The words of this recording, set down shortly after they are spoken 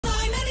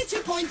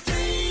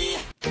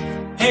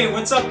92.3. Hey,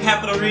 what's up,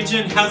 Capital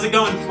Region? How's it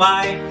going,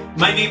 Fly?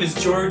 My name is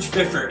George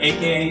Biffer,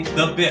 aka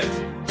The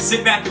Biff.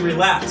 Sit back and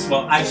relax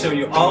while I show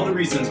you all the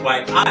reasons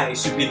why I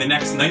should be the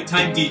next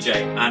nighttime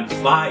DJ on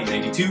Fly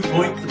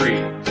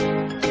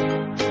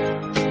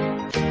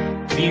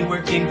 92.3. Be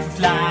working for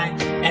Fly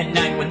at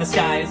night when the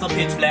sky is all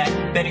pitch black.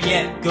 Better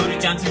yet, go to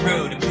Johnson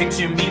Road and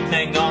picture me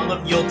playing all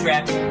of your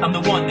tracks. I'm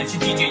the one that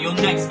should DJ your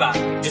next spot.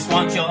 Just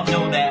want y'all to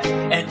know that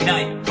at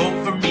night,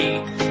 vote for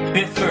me,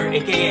 Biffer,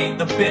 aka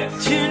The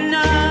Biff.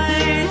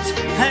 Tonight,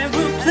 I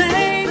will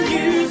play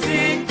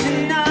music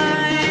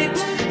tonight.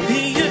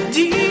 Be a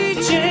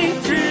DJ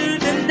through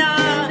the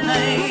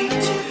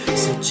night.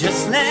 So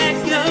just let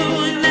go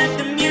and let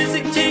the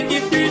music take you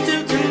through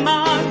till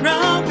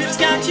tomorrow. Biff's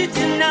got you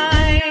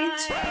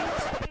tonight.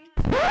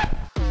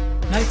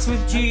 Nights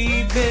with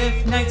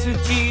G-Biff, nights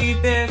with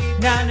G-Biff.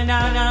 Now,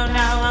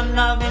 I'm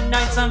loving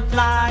nights on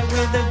Fly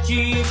with a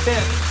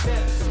G-Biff.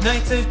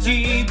 Nights of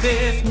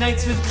G-Biff,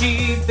 nights with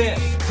G-Biff.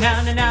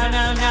 Now,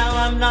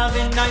 I'm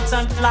loving nights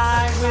on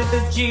Fly with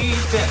a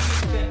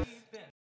G-Biff.